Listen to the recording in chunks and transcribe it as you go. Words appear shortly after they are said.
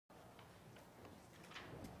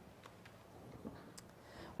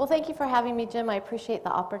Well, thank you for having me, Jim. I appreciate the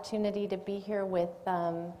opportunity to be here with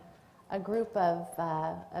a group of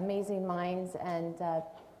amazing minds and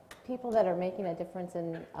people that are making a difference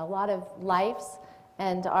in a lot of lives,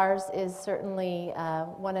 and ours is certainly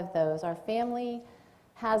one of those. Our family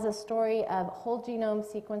has a story of whole genome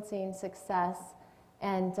sequencing success,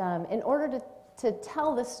 and in order to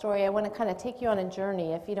tell this story, I want to kind of take you on a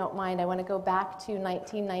journey, if you don't mind. I want to go back to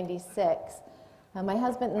 1996. My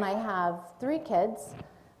husband and I have 3 kids.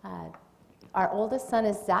 Our oldest son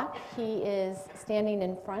is Zach. He is standing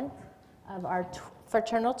in front of our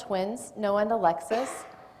fraternal twins, Noah and Alexis.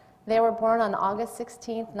 They were born on August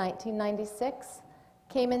 16th, 1996,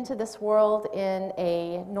 came into this world in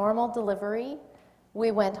a normal delivery. We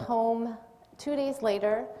went home 2 days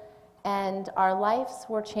later, and our lives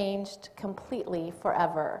were changed completely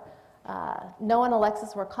forever. Noah and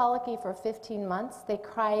Alexis were colicky for 15 months. They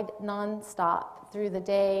cried nonstop through the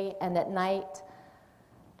day and at night.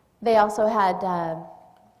 They also had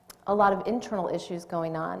a lot of internal issues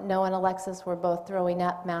going on. Noah and Alexis were both throwing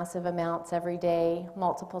up massive amounts every day,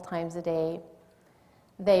 multiple times a day.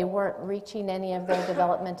 They weren't reaching any of their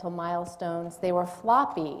developmental milestones. They were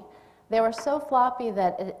floppy. They were so floppy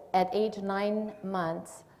that at age 9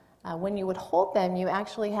 months, when you would hold them, you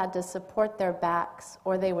actually had to support their backs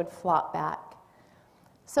or they would flop back.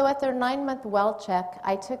 So at their 9-month well check,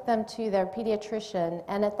 I took them to their pediatrician,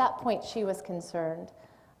 and at that point she was concerned.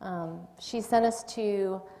 She sent us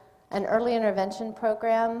to an early intervention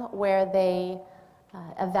program where they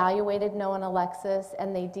evaluated Noah and Alexis,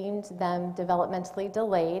 and they deemed them developmentally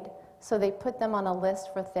delayed. So they put them on a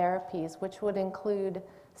list for therapies, which would include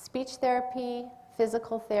speech therapy,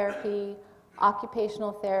 physical therapy,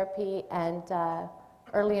 occupational therapy, and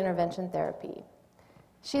early intervention therapy.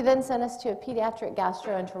 She then sent us to a pediatric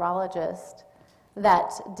gastroenterologist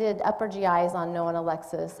that did upper GIs on Noah and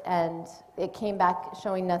Alexis, and it came back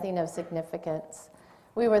showing nothing of significance.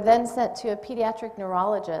 We were then sent to a pediatric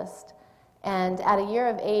neurologist, and at a year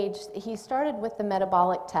of age, he started with the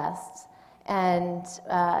metabolic tests. And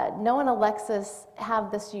Noah and Alexis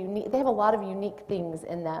have they have a lot of unique things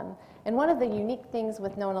in them. And one of the unique things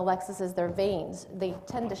with Noah and Alexis is their veins. They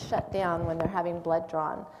tend to shut down when they're having blood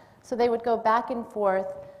drawn. So they would go back and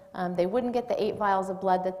forth. They wouldn't get the 8 vials of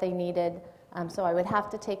blood that they needed. So I would have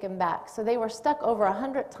to take them back. So they were stuck over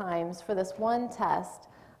 100 times for this one test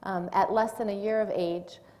at less than a year of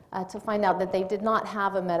age to find out that they did not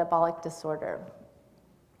have a metabolic disorder.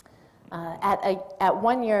 At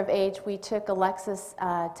 1 year of age, we took Alexis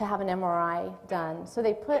to have an MRI done. So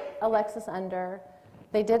they put Alexis under.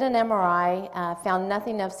 They did an MRI, found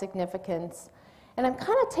nothing of significance. And I'm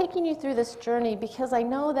kind of taking you through this journey because I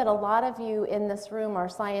know that a lot of you in this room are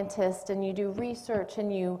scientists and you do research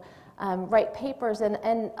and you write papers,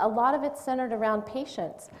 and a lot of it's centered around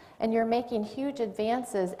patients, and you're making huge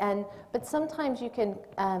advances, but sometimes you can,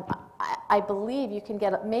 I believe you can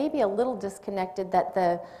get maybe a little disconnected that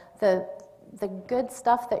the good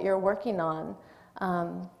stuff that you're working on,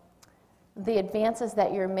 the advances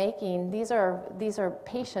that you're making, these are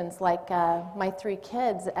patients like my 3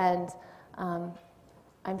 kids, and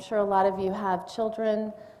I'm sure a lot of you have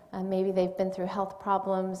children, maybe they've been through health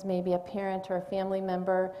problems, maybe a parent or a family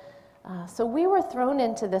member. So we were thrown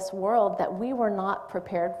into this world that we were not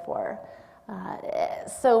prepared for.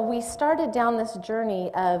 So we started down this journey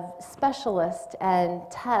of specialists and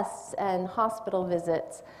tests and hospital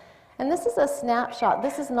visits. And this is a snapshot.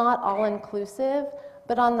 This is not all-inclusive,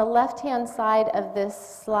 but on the left-hand side of this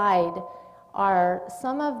slide are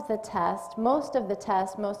some of the tests, most of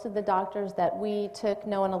the doctors that we took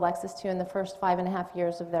Noah and Alexis to in the first 5.5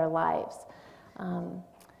 years of their lives.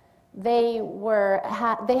 They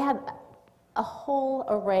had a whole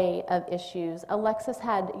array of issues. Alexis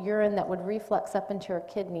had urine that would reflux up into her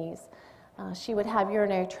kidneys. She would have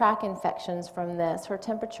urinary tract infections from this. Her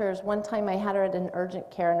temperatures, one time I had her at an urgent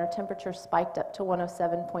care and her temperature spiked up to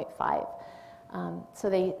 107.5. So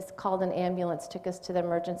they called an ambulance, took us to the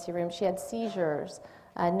emergency room. She had seizures.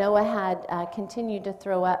 Noah had continued to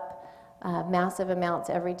throw up massive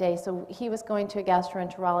amounts every day, so he was going to a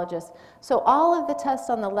gastroenterologist. So all of the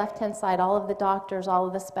tests on the left-hand side, all of the doctors, all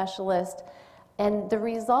of the specialists, and the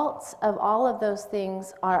results of all of those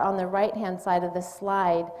things are on the right-hand side of the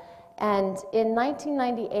slide. And in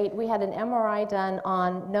 1998, we had an MRI done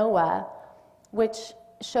on Noah, which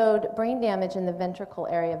showed brain damage in the ventricle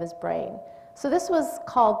area of his brain. So this was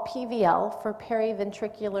called PVL, for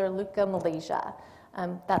periventricular leukomalacia.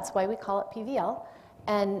 That's why we call it PVL.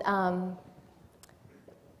 And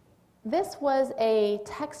this was a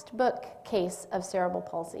textbook case of cerebral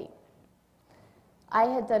palsy. I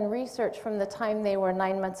had done research from the time they were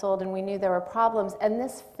 9 months old, and we knew there were problems, and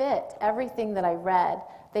this fit everything that I read.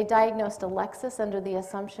 They diagnosed Alexis under the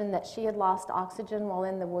assumption that she had lost oxygen while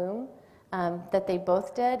in the womb, that they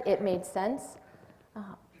both did. It made sense.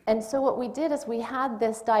 And so what we did is we had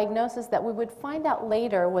this diagnosis that we would find out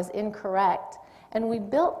later was incorrect, and we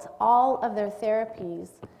built all of their therapies,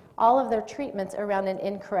 all of their treatments around an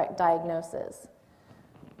incorrect diagnosis.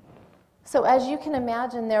 So as you can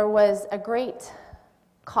imagine, there was a great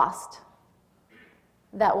cost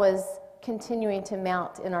that was continuing to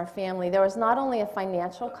mount in our family. There was not only a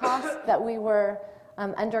financial cost that we were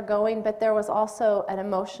undergoing, but there was also an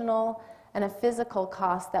emotional and a physical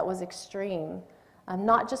cost that was extreme,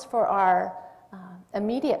 not just for our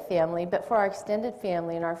immediate family, but for our extended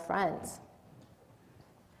family and our friends.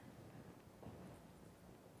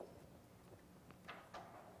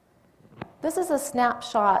 This is a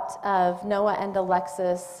snapshot of Noah and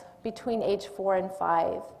Alexis between age 4 and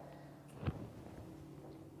 5.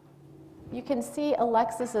 You can see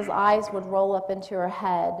Alexis's eyes would roll up into her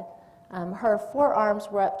head. Her forearms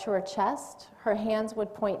were up to her chest. Her hands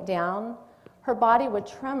would point down. Her body would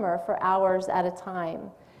tremor for hours at a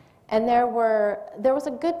time. And there was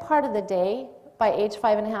a good part of the day, by age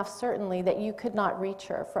 5 and a half certainly, that you could not reach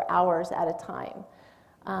her for hours at a time.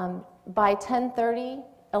 By 10:30,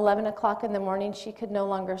 11 o'clock in the morning, she could no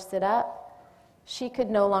longer sit up. She could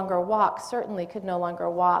no longer walk, certainly could no longer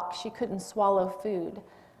walk. She couldn't swallow food.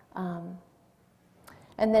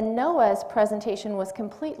 And then Noah's presentation was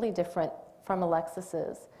completely different from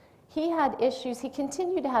Alexis's. He had issues, he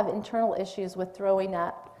continued to have internal issues with throwing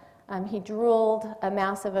up. He drooled a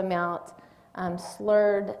massive amount,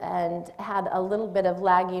 slurred, and had a little bit of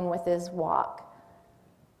lagging with his walk.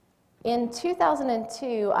 In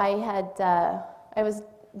 2002, I was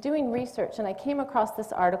doing research, and I came across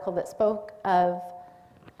this article that spoke of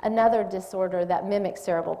another disorder that mimics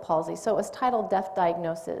cerebral palsy. So it was titled Deaf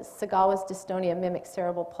Diagnosis. Sagawa's dystonia mimics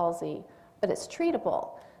cerebral palsy, but it's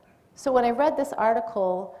treatable. So when I read this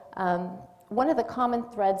article, one of the common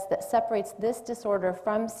threads that separates this disorder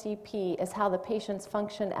from CP is how the patients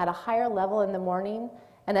function at a higher level in the morning,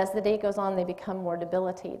 and as the day goes on, they become more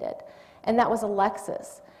debilitated. And that was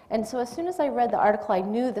Alexis. And so as soon as I read the article, I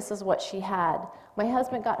knew this is what she had. My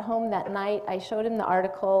husband got home that night. I showed him the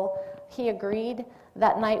article. He agreed.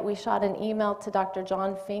 That night, we shot an email to Dr.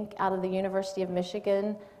 John Fink out of the University of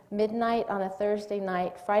Michigan, midnight on a Thursday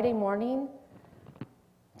night. Friday morning,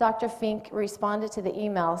 Dr. Fink responded to the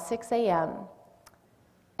email, 6 a.m.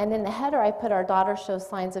 And in the header, I put, "Our daughter shows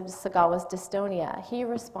signs of Sagawa's dystonia." He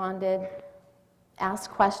responded,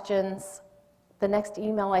 asked questions. The next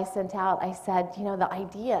email I sent out, I said, you know, the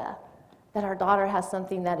idea that our daughter has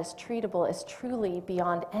something that is treatable is truly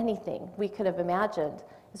beyond anything we could have imagined.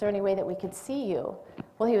 Is there any way that we could see you?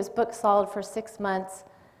 Well, he was booked solid for 6 months.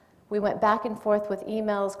 We went back and forth with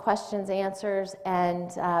emails, questions, answers, and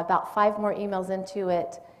about 5 more emails into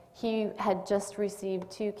it, he had just received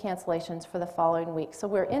 2 cancellations for the following week. So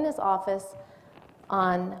we're in his office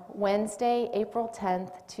on Wednesday, April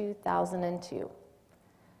 10th, 2002.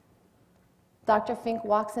 Dr. Fink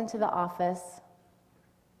walks into the office.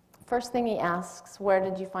 First thing he asks, "Where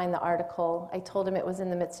did you find the article?" I told him it was in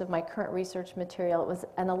the midst of my current research material. It was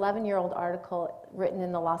an 11-year-old article written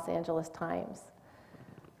in the Los Angeles Times.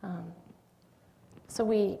 So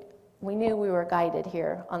we knew we were guided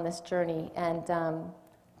here on this journey. And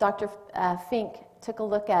Dr. Fink took a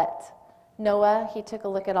look at Noah. He took a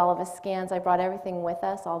look at all of his scans. I brought everything with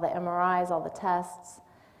us, all the MRIs, all the tests.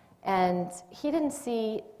 And he didn't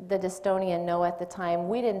see the dystonia in Noah at the time.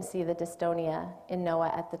 We didn't see the dystonia in Noah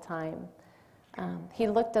at the time. He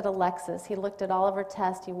looked at Alexis. He looked at all of her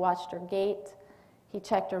tests. He watched her gait. He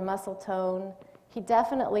checked her muscle tone. He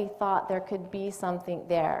definitely thought there could be something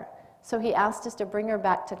there. So he asked us to bring her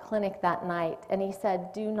back to clinic that night. And he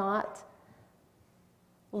said, "Do not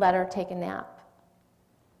let her take a nap."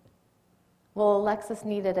 Well, Alexis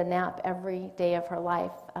needed a nap every day of her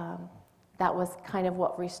life. That was kind of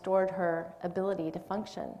what restored her ability to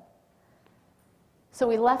function. So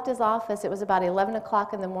we left his office. It was about 11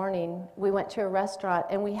 o'clock in the morning. We went to a restaurant,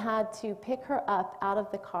 and we had to pick her up out of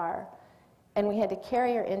the car, and we had to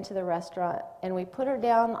carry her into the restaurant, and we put her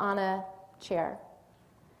down on a chair,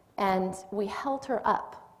 and we held her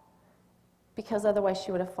up because otherwise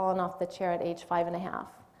she would have fallen off the chair at age 5 and a half.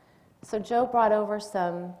 So Joe brought over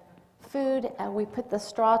some food, and we put the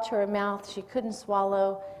straw to her mouth. She couldn't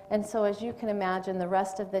swallow. And so as you can imagine, the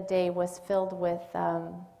rest of the day was filled with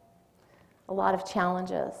a lot of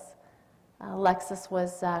challenges. Alexis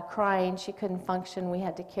was crying. She couldn't function. We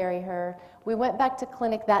had to carry her. We went back to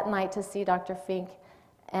clinic that night to see Dr. Fink,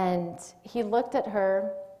 and he looked at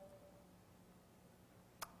her,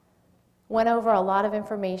 Went over a lot of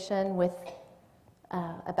information with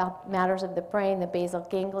about matters of the brain, the basal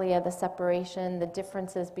ganglia, the separation, the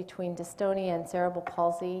differences between dystonia and cerebral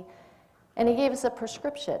palsy. And he gave us a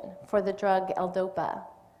prescription for the drug L-Dopa.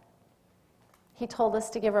 He told us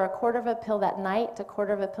to give her a quarter of a pill that night, a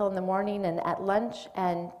quarter of a pill in the morning and at lunch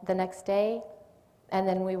and the next day, and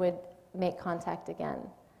then we would make contact again.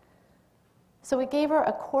 So we gave her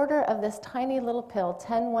a quarter of this tiny little pill,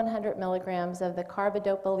 10 100 milligrams of the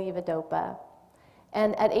carbidopa-levodopa.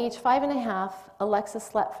 And at age 5.5, Alexa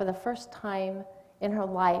slept for the first time in her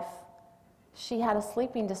life. She had a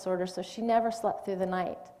sleeping disorder, so she never slept through the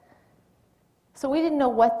night. So we didn't know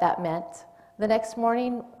what that meant. The next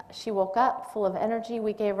morning, she woke up full of energy.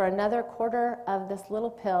 We gave her another quarter of this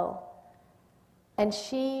little pill, and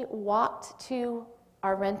she walked to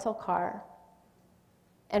our rental car.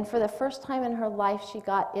 And for the first time in her life, she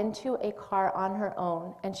got into a car on her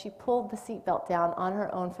own, and she pulled the seatbelt down on her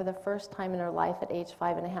own for the first time in her life at age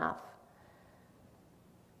 5.5.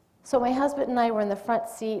 So my husband and I were in the front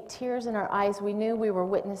seat, tears in our eyes. We knew we were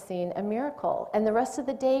witnessing a miracle, and the rest of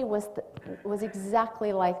the day was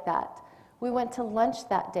exactly like that. We went to lunch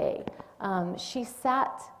that day. She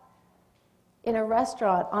sat in a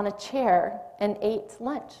restaurant on a chair and ate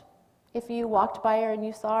lunch. If you walked by her and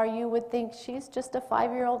you saw her, you would think she's just a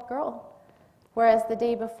 5-year-old girl. Whereas the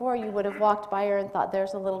day before, you would have walked by her and thought,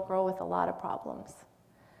 there's a little girl with a lot of problems.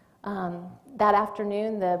 That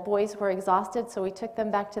afternoon, the boys were exhausted, so we took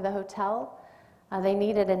them back to the hotel. They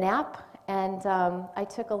needed a nap, and I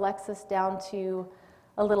took Alexis down to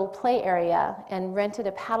a little play area and rented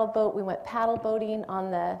a paddle boat. We went paddle boating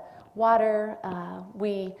on the water.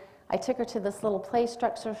 I took her to this little play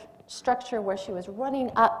structure where she was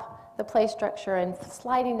running up the play structure and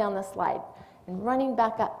sliding down the slide, and running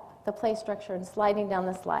back up the play structure and sliding down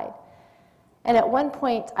the slide. And at one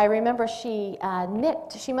point, I remember she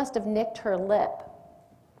must have nicked her lip.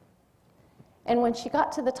 And when she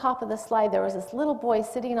got to the top of the slide, there was this little boy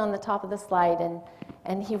sitting on the top of the slide,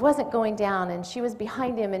 and he wasn't going down, and she was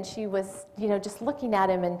behind him, and she was, just looking at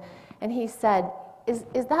him, and he said,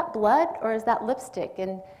 is that blood or is that lipstick?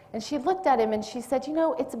 And she looked at him and she said,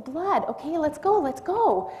 it's blood. Okay, let's go, let's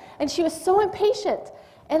go. And she was so impatient.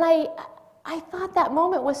 And I thought that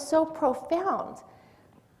moment was so profound,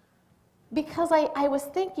 because I was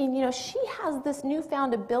thinking, she has this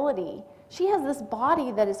newfound ability. She has this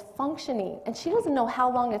body that is functioning, and she doesn't know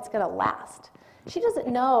how long it's going to last. She doesn't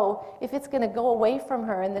know if it's going to go away from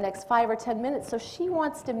her in the next 5 or 10 minutes, so she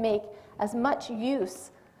wants to make as much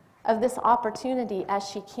use of this opportunity as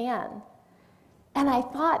she can. And I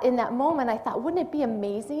thought in that moment, wouldn't it be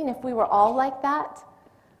amazing if we were all like that?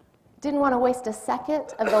 Didn't want to waste a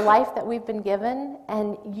second of the life that we've been given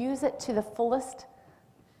and use it to the fullest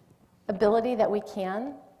ability that we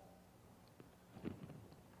can.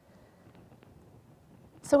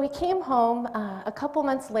 So we came home. A couple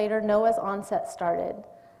months later, Noah's onset started.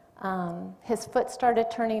 His foot started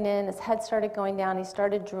turning in, his head started going down, he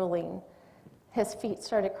started drooling. His feet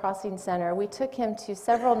started crossing center. We took him to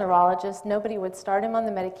several neurologists. Nobody would start him on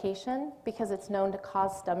the medication because it's known to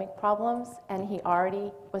cause stomach problems, and he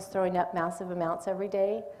already was throwing up massive amounts every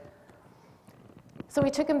day. So we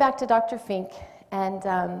took him back to Dr. Fink and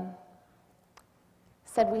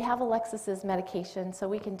said, we have Alexis's medication, so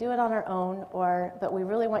we can do it on our own, but we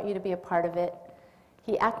really want you to be a part of it.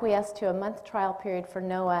 He acquiesced to a month trial period for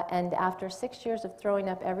Noah, and after 6 years of throwing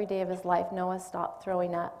up every day of his life, Noah stopped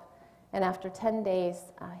throwing up. And after 10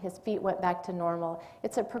 days, his feet went back to normal.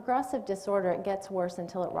 It's a progressive disorder. It gets worse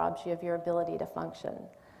until it robs you of your ability to function.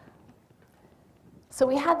 So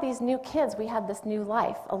we had these new kids. We had this new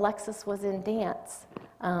life. Alexis was in dance.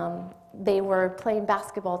 They were playing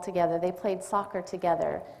basketball together. They played soccer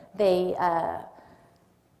together. They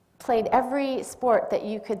played every sport that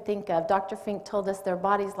you could think of. Dr. Fink told us their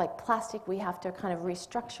body's like plastic. We have to kind of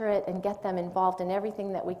restructure it and get them involved in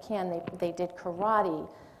everything that we can. They did karate.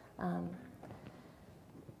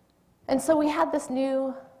 And so we had this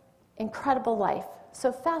new, incredible life.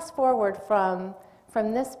 So fast forward from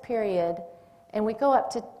this period, and we go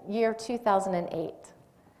up to year 2008.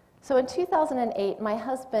 So in 2008, my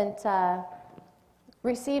husband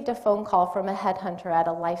received a phone call from a headhunter at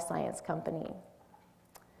a life science company.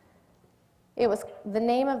 The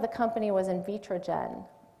name of the company was Invitrogen,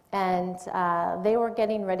 and they were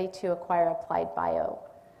getting ready to acquire Applied Bio.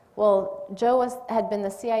 Well, Joe had been the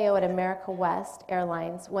CIO at America West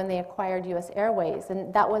Airlines when they acquired U.S. Airways,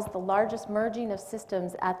 and that was the largest merging of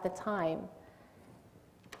systems at the time.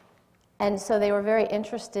 And so they were very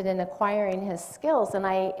interested in acquiring his skills, and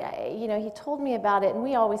he told me about it, and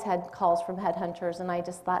we always had calls from headhunters, and I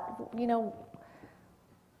just thought,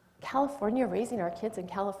 California, raising our kids in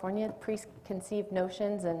California, preconceived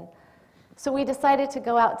notions. And so we decided to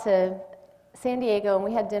go out to San Diego, and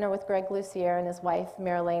we had dinner with Greg Lucier and his wife,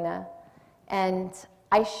 Marilena. And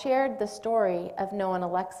I shared the story of Noah and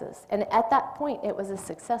Alexis. And at that point, it was a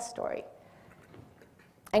success story.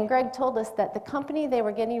 And Greg told us that the company they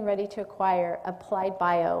were getting ready to acquire, Applied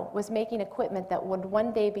Bio, was making equipment that would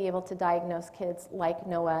one day be able to diagnose kids like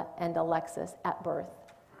Noah and Alexis at birth.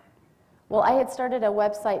 Well, I had started a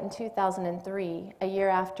website in 2003, a year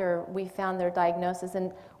after we found their diagnosis,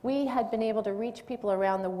 and we had been able to reach people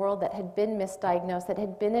around the world that had been misdiagnosed, that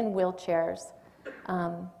had been in wheelchairs,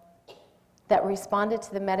 that responded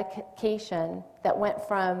to the medication, that went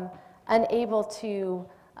from unable to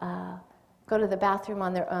go to the bathroom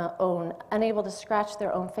on their own, unable to scratch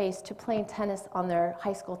their own face, to playing tennis on their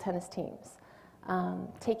high school tennis teams.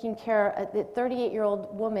 Taking care of a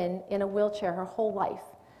 38-year-old woman in a wheelchair her whole life.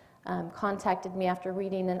 Contacted me after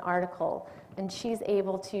reading an article, and she's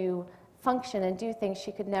able to function and do things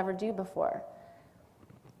she could never do before.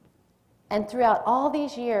 And throughout all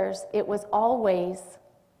these years, it was always,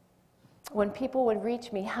 when people would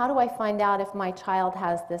reach me, how do I find out if my child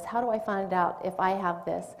has this? How do I find out if I have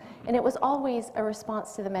this? And it was always a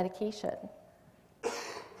response to the medication.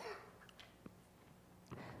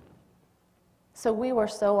 So we were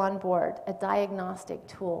so on board, a diagnostic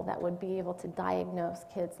tool that would be able to diagnose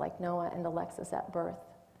kids like Noah and Alexis at birth.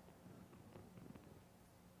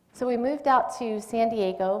 So we moved out to San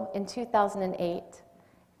Diego in 2008,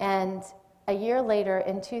 and a year later,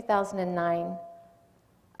 in 2009,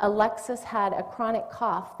 Alexis had a chronic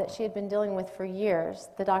cough that she had been dealing with for years.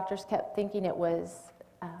 The doctors kept thinking it was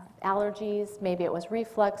allergies, maybe it was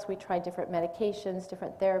reflux. We tried different medications,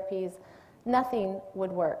 different therapies. Nothing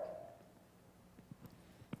would work.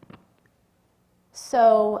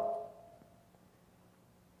 So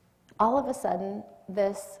all of a sudden,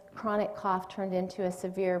 this chronic cough turned into a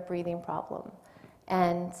severe breathing problem.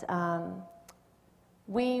 And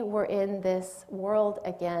we were in this world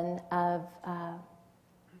again of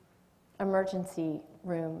emergency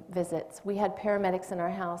room visits. We had paramedics in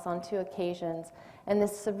our house on 2 occasions, and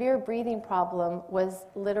this severe breathing problem was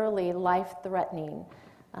literally life-threatening.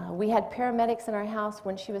 We had paramedics in our house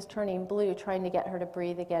when she was turning blue, trying to get her to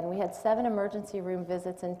breathe again. We had 7 emergency room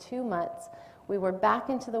visits in 2 months. We were back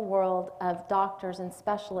into the world of doctors and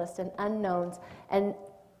specialists and unknowns, and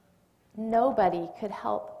nobody could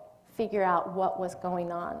help figure out what was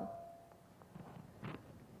going on.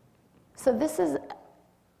 So this is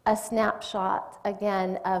a snapshot,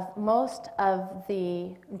 again, of most of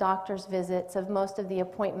the doctor's visits, of most of the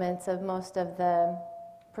appointments, of most of the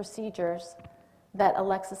procedures that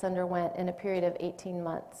Alexis underwent in a period of 18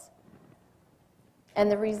 months.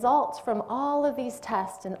 And the results from all of these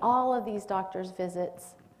tests and all of these doctor's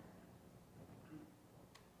visits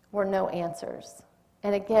were no answers.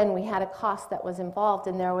 And again, we had a cost that was involved,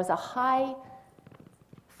 and there was a high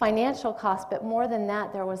financial cost, but more than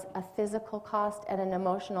that, there was a physical cost and an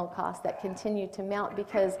emotional cost that continued to mount,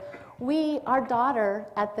 because our daughter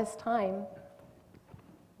at this time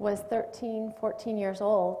was 13, 14 years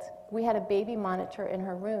old. We had a baby monitor in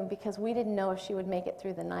her room because we didn't know if she would make it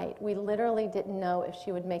through the night. We literally didn't know if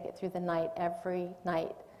she would make it through the night every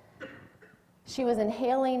night. She was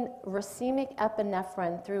inhaling racemic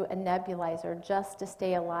epinephrine through a nebulizer just to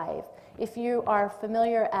stay alive. If you are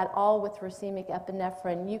familiar at all with racemic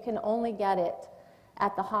epinephrine, you can only get it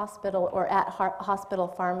at the hospital or at hospital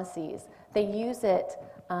pharmacies. They use it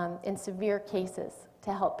in severe cases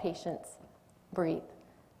to help patients breathe.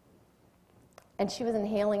 And she was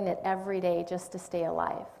inhaling it every day just to stay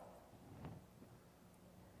alive.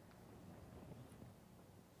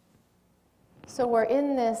 So we're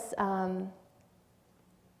in this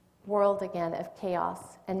world again of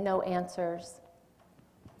chaos and no answers.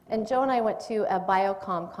 And Joe and I went to a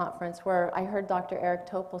Biocom conference where I heard Dr. Eric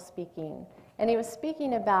Topol speaking. And he was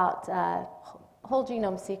speaking about whole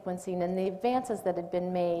genome sequencing and the advances that had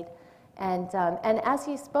been made. And as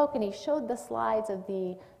he spoke and he showed the slides of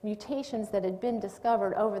the mutations that had been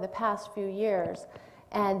discovered over the past few years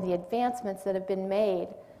and the advancements that have been made,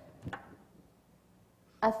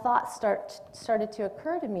 a thought started to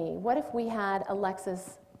occur to me. What if we had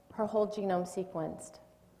Alexis, her whole genome sequenced?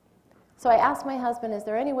 So I asked my husband, is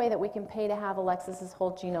there any way that we can pay to have Alexis's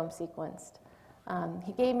whole genome sequenced?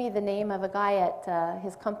 He gave me the name of a guy at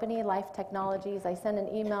his company, Life Technologies. I sent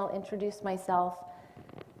an email, introduced myself.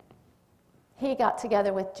 He got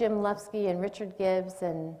together with Jim Lufsky and Richard Gibbs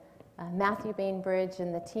and Matthew Bainbridge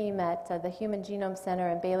and the team at the Human Genome Center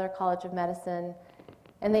and Baylor College of Medicine,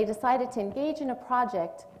 and they decided to engage in a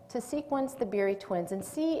project to sequence the Beery twins and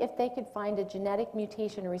see if they could find a genetic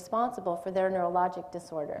mutation responsible for their neurologic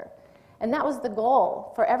disorder. And that was the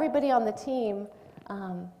goal for everybody on the team.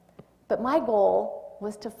 But my goal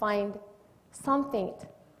was to find something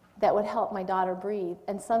that would help my daughter breathe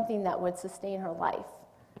and something that would sustain her life.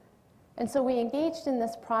 And so we engaged in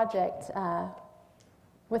this project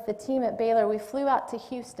with the team at Baylor. We flew out to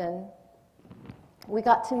Houston. We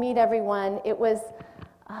got to meet everyone. It was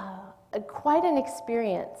quite an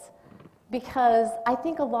experience because I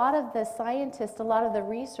think a lot of the scientists, a lot of the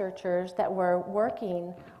researchers that were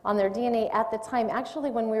working on their DNA at the time,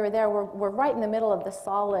 actually when we were there, were right in the middle of the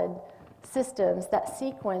solid systems that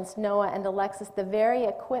sequenced Noah and Alexis, the very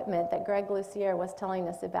equipment that Greg Lucier was telling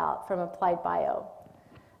us about from Applied Bio.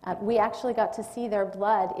 We actually got to see their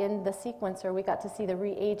blood in the sequencer. We got to see the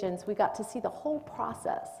reagents. We got to see the whole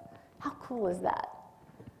process. How cool is that?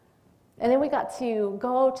 And then we got to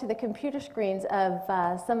go to the computer screens of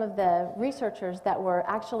some of the researchers that were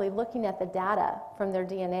actually looking at the data from their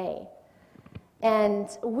DNA. And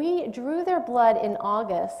we drew their blood in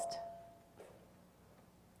August.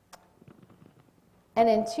 And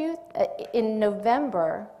in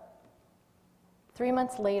November, 3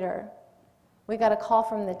 months later, we got a call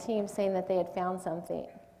from the team saying that they had found something.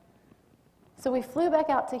 So we flew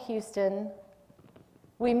back out to Houston.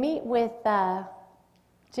 We meet with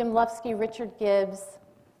Jim Lufsky, Richard Gibbs,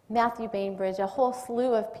 Matthew Bainbridge, a whole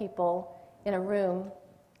slew of people in a room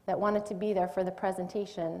that wanted to be there for the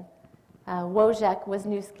presentation. Wojciech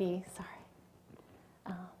Wisniewski, sorry.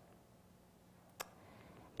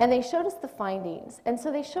 And they showed us the findings. And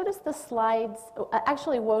so they showed us the slides.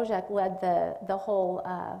 Actually, Wojciech led the whole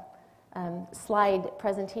slide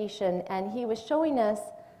presentation, and he was showing us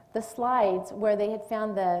the slides where they had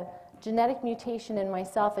found the genetic mutation in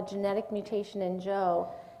myself, a genetic mutation in Joe.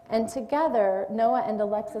 And together, Noah and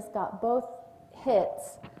Alexis got both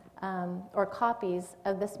hits or copies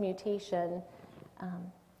of this mutation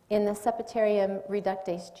in the septarium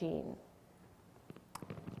reductase gene.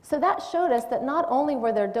 So that showed us that not only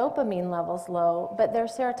were their dopamine levels low, but their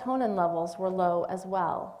serotonin levels were low as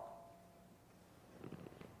well.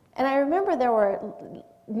 And I remember there were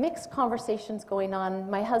mixed conversations going on.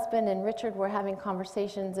 My husband and Richard were having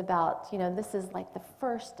conversations about, this is like the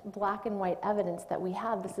first black and white evidence that we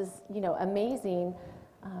have. This is, amazing.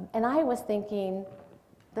 And I was thinking,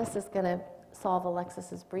 this is going to solve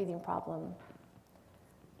Alexis's breathing problem.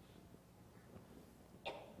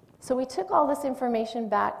 So we took all this information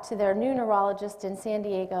back to their new neurologist in San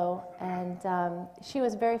Diego, and she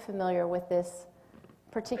was very familiar with this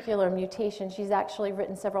particular mutation. She's actually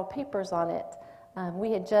written several papers on it.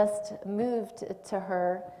 We had just moved to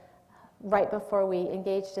her right before we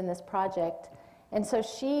engaged in this project, and so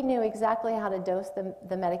she knew exactly how to dose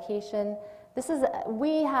the medication.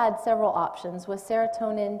 We had several options with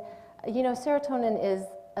serotonin. Serotonin is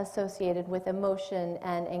associated with emotion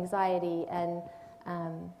and anxiety and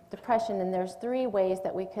depression, and there's 3 ways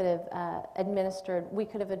that we could have administered. We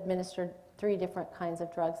could have administered 3 different kinds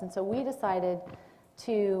of drugs, and so we decided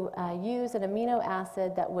to use an amino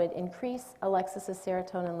acid that would increase Alexis's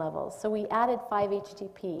serotonin levels. So we added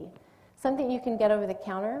 5-HTP, something you can get over the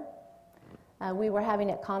counter. We were having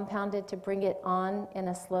it compounded to bring it on in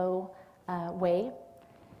a slow way,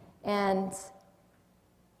 and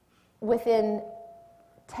within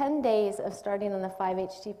 10 days of starting on the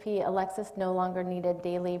 5-HTP, Alexis no longer needed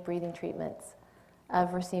daily breathing treatments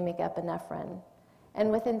of racemic epinephrine.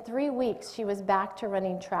 And within 3 weeks, she was back to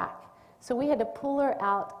running track. So we had to pull her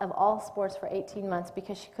out of all sports for 18 months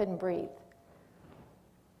because she couldn't breathe.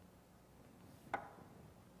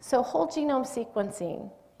 So whole genome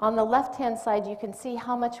sequencing. On the left-hand side, you can see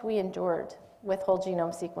how much we endured with whole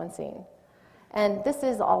genome sequencing. And this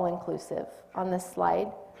is all-inclusive on this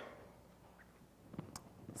slide.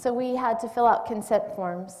 So we had to fill out consent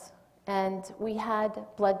forms, and we had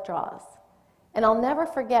blood draws. And I'll never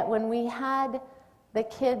forget when we had the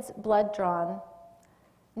kids' blood drawn,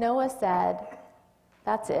 Noah said,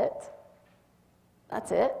 "That's it?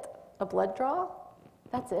 That's it? A blood draw?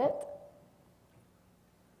 That's it?"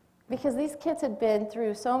 Because these kids had been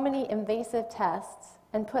through so many invasive tests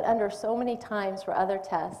and put under so many times for other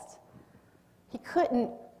tests. He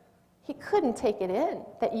couldn't take it in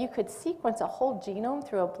that you could sequence a whole genome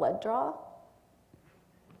through a blood draw.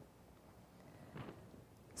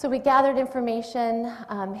 So we gathered information,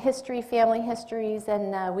 history, family histories,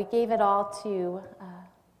 and we gave it all to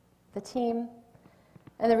the team.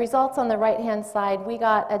 And the results on the right-hand side, we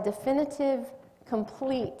got a definitive,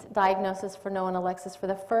 complete diagnosis for Noah and Alexis for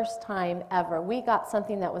the first time ever. We got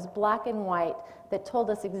something that was black and white that told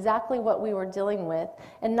us exactly what we were dealing with.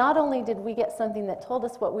 And not only did we get something that told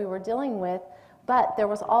us what we were dealing with, but there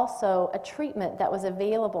was also a treatment that was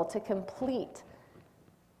available to complete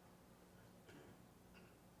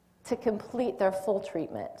their full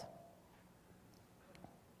treatment.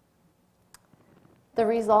 The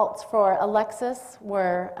results for Alexis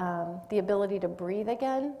were the ability to breathe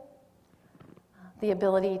again, the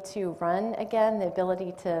ability to run again, the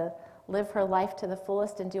ability to live her life to the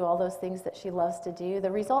fullest and do all those things that she loves to do.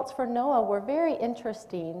 The results for Noah were very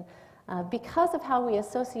interesting because of how we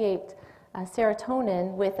associate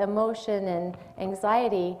serotonin with emotion and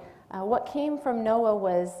anxiety. What came from Noah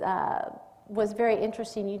was very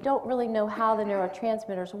interesting. You don't really know how the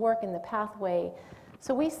neurotransmitters work in the pathway.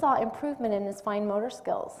 So we saw improvement in his fine motor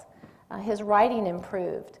skills. His writing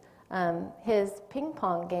improved. His ping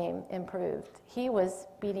pong game improved. He was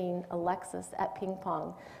beating Alexis at ping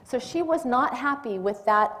pong. So she was not happy with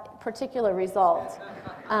that particular result.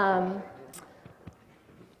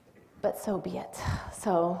 But so be it.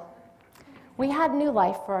 So we had new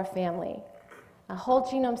life for our family. Whole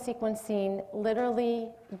genome sequencing literally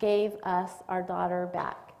gave us our daughter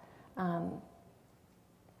back.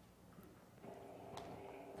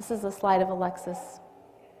 This is a slide of Alexis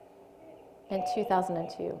in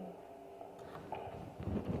 2002.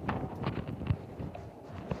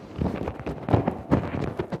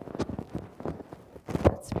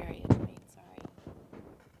 That's very annoying, sorry.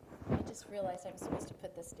 I just realized I'm supposed to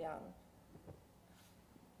put this down.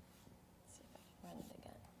 Let's see if I can run it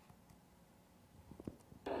again.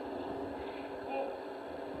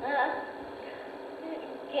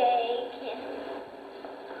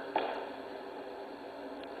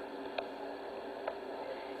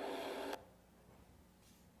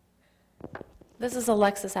 This is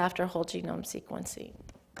Alexis after whole genome sequencing.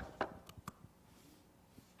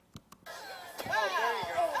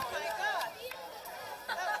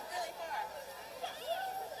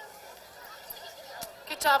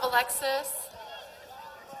 Good job, Alexis.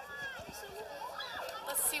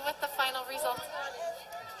 Let's see what the final result is.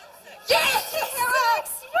 Yes!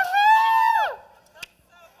 6! Woohoo!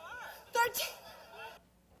 13.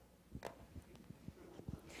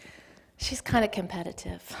 She's kind of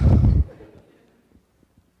competitive.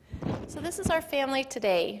 So this is our family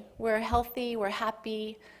today. We're healthy, we're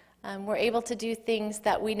happy, we're able to do things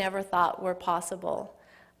that we never thought were possible.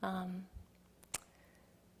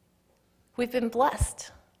 We've been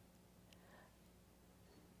blessed.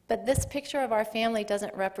 But this picture of our family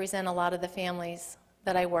doesn't represent a lot of the families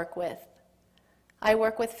that I work with. I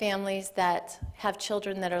work with families that have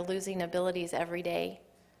children that are losing abilities every day.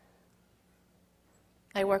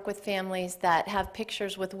 I work with families that have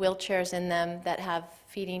pictures with wheelchairs in them, that have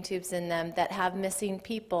feeding tubes in them, that have missing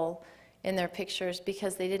people in their pictures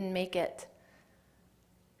because they didn't make it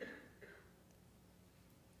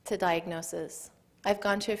to diagnosis. I've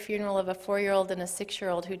gone to a funeral of a 4-year-old and a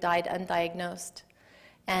 6-year-old who died undiagnosed.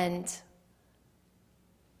 And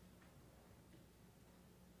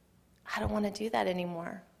I don't want to do that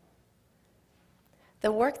anymore.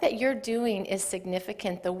 The work that you're doing is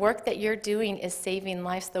significant. The work that you're doing is saving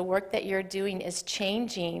lives. The work that you're doing is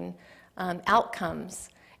changing outcomes,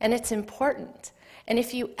 and it's important. And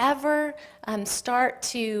if you ever start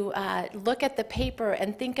to look at the paper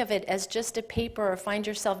and think of it as just a paper or find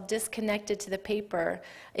yourself disconnected to the paper,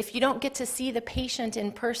 if you don't get to see the patient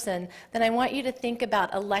in person, then I want you to think about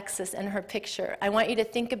Alexis and her picture. I want you to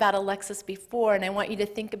think about Alexis before, and I want you to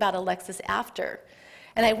think about Alexis after.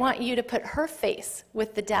 And I want you to put her face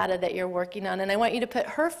with the data that you're working on, and I want you to put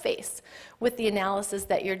her face with the analysis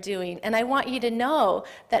that you're doing. And I want you to know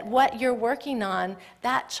that what you're working on,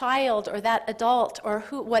 that child or that adult or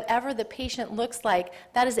whatever the patient looks like,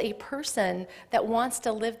 that is a person that wants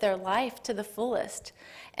to live their life to the fullest.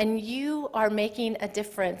 And you are making a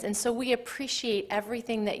difference. And so we appreciate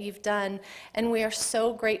everything that you've done, and we are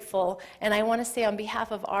so grateful. And I want to say on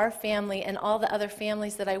behalf of our family and all the other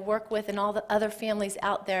families that I work with and all the other families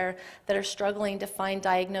out there that are struggling to find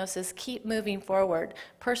diagnosis, keep moving forward.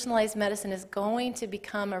 Personalized medicine is going to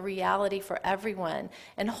become a reality for everyone,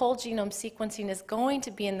 and whole genome sequencing is going to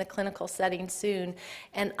be in the clinical setting soon,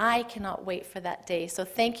 and I cannot wait for that day. So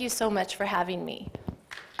thank you so much for having me.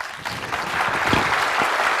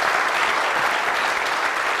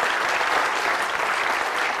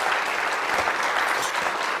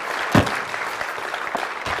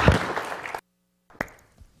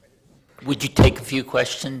 Would you take a few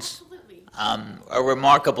questions? Absolutely. A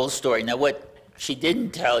remarkable story. Now, what she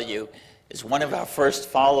didn't tell you is one of our first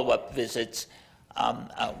follow-up visits,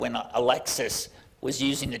 when Alexis was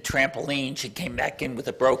using the trampoline, she came back in with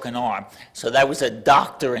a broken arm. So that was a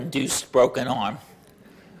doctor-induced broken arm.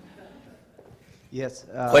 Yes.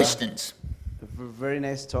 Questions? Very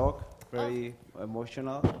nice talk, very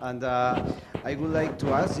emotional. And I would like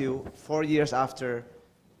to ask you, 4 years after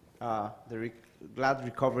the glad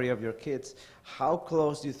recovery of your kids, how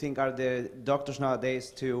close do you think are the doctors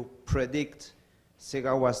nowadays to predict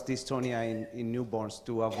Segawa's dystonia in newborns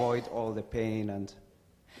to avoid all the pain and...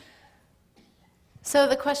 So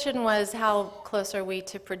the question was, how close are we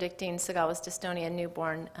to predicting Segawa's dystonia in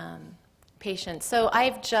newborn patients? So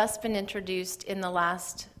I've just been introduced in the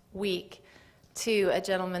last week to a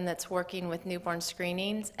gentleman that's working with newborn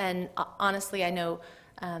screenings, and honestly, I know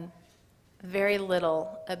very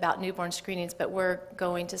little about newborn screenings, but we're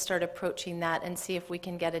going to start approaching that and see if we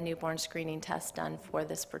can get a newborn screening test done for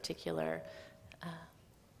this particular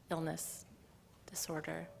illness,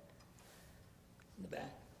 disorder. In the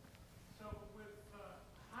back. So with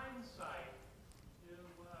hindsight, you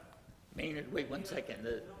Maynard, wait 1 second.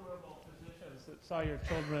 innumerable physicians that saw your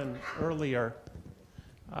children earlier,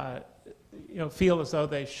 feel as though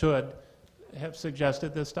they should have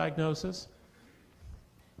suggested this diagnosis?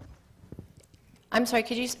 I'm sorry,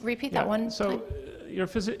 could you repeat that one? So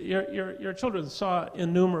your children saw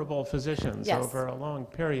innumerable physicians Yes. over a long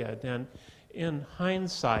period, and in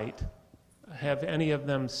hindsight, have any of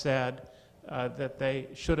them said that they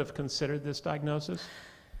should have considered this diagnosis?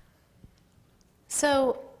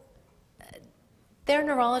 So their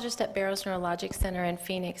neurologist at Barrows Neurologic Center in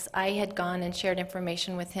Phoenix, I had gone and shared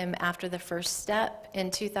information with him after the first step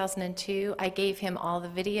in 2002. I gave him all the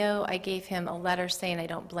video. I gave him a letter saying I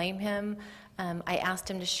don't blame him. I asked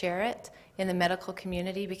him to share it in the medical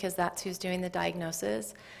community because that's who's doing the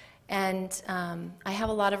diagnosis. And I have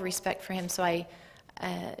a lot of respect for him, so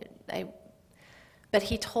but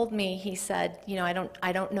he told me, he said, I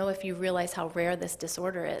don't know if you realize how rare this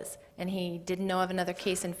disorder is. And he didn't know of another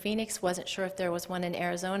case in Phoenix, wasn't sure if there was one in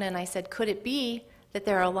Arizona. And I said, could it be that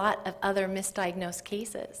there are a lot of other misdiagnosed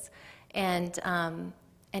cases? And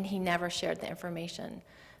he never shared the information.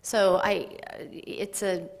 So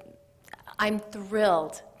I'm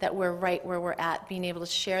thrilled that we're right where we're at, being able to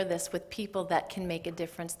share this with people that can make a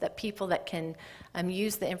difference, that people that can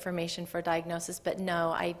use the information for diagnosis. But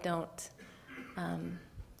no, I don't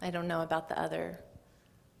know about the other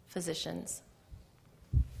physicians.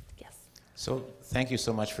 Yes. So thank you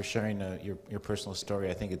so much for sharing your personal story.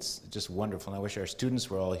 I think it's just wonderful, and I wish our students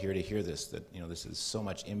were all here to hear this, that this is so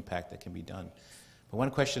much impact that can be done. But one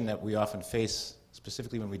question that we often face,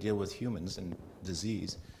 specifically when we deal with humans and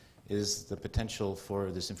disease, is the potential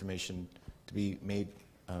for this information to be made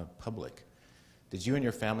public. Did you and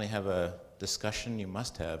your family have a discussion, you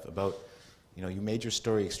must have, about, you made your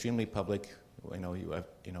story extremely public.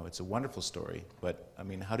 It's a wonderful story, but I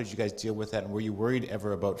mean, how did you guys deal with that? And were you worried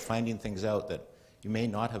ever about finding things out that you may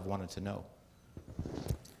not have wanted to know?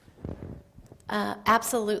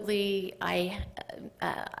 Absolutely. I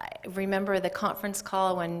remember the conference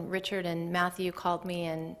call when Richard and Matthew called me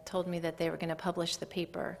and told me that they were going to publish the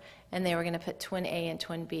paper and they were going to put twin A and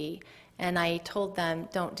twin B. And I told them,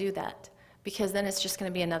 don't do that, because then it's just going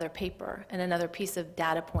to be another paper and another piece of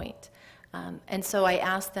data point. And so I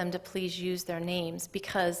asked them to please use their names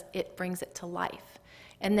because it brings it to life.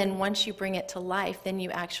 And then once you bring it to life, then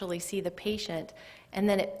you actually see the patient, and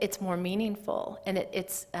then it's more meaningful, and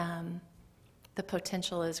the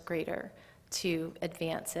potential is greater to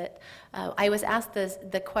advance it. I was asked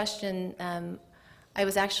the question, I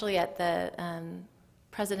was actually at the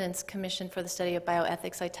President's Commission for the Study of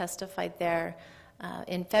Bioethics. I testified there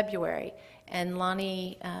in February, and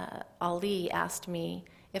Lonnie Ali asked me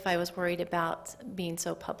if I was worried about being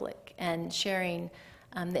so public and sharing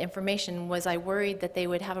the information. Was I worried that they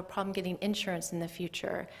would have a problem getting insurance in the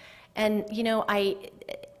future? And I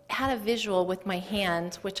had a visual with my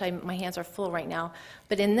hand, which my hands are full right now,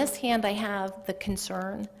 but in this hand I have the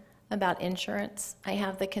concern about insurance. I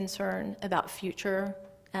have the concern about future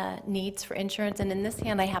needs for insurance, and in this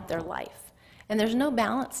hand I have their life. And there's no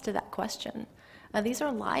balance to that question. These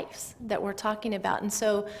are lives that we're talking about. And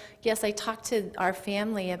so, yes, I talked to our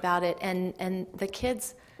family about it, and the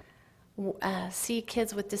kids see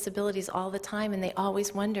kids with disabilities all the time, and they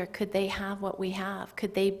always wonder, could they have what we have?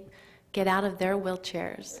 Could they get out of their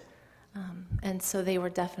wheelchairs? And so they were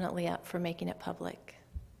definitely up for making it public.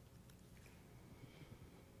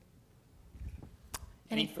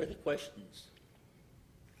 Any further questions?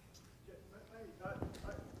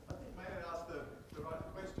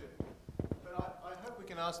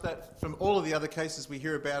 Ask that from all of the other cases we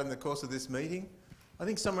hear about in the course of this meeting. I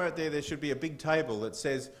think somewhere out there should be a big table that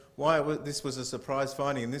says why this was a surprise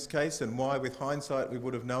finding in this case and why, with hindsight, we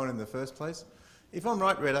would have known in the first place. If I'm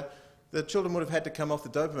right, Retta, the children would have had to come off the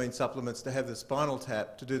dopamine supplements to have the spinal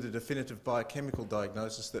tap to do the definitive biochemical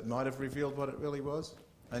diagnosis that might have revealed what it really was,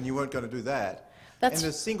 and you weren't going to do that. And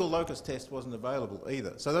the single locus test wasn't available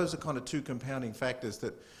either. So those are kind of two compounding factors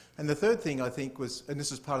that... And the third thing I think was, and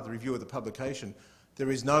this is part of the review of the publication,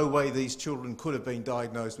 there is no way these children could have been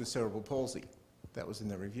diagnosed with cerebral palsy. That was in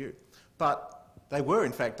the review. But they were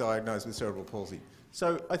in fact diagnosed with cerebral palsy.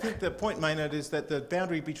 So I think the point, Maynard, is that the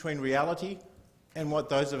boundary between reality and what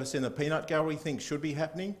those of us in the peanut gallery think should be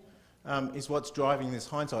happening is what's driving this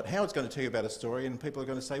hindsight. Howard's going to tell you about a story and people are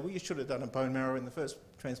going to say, well, you should have done a bone marrow in the first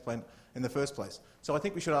transplant in the first place. So I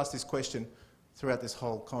think we should ask this question throughout this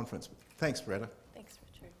whole conference. Thanks, Retta. Thanks,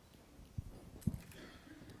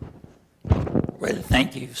 Richard. Retta,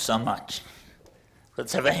 thank you so much.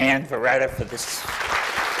 Let's have a hand for Retta for this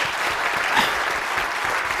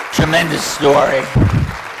tremendous story.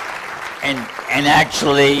 And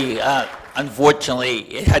actually, unfortunately,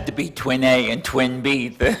 it had to be Twin A and Twin B.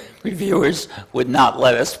 The reviewers would not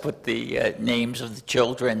let us put the names of the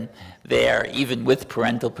children there, even with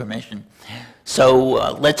parental permission.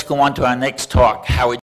 So let's go on to our next talk. Howard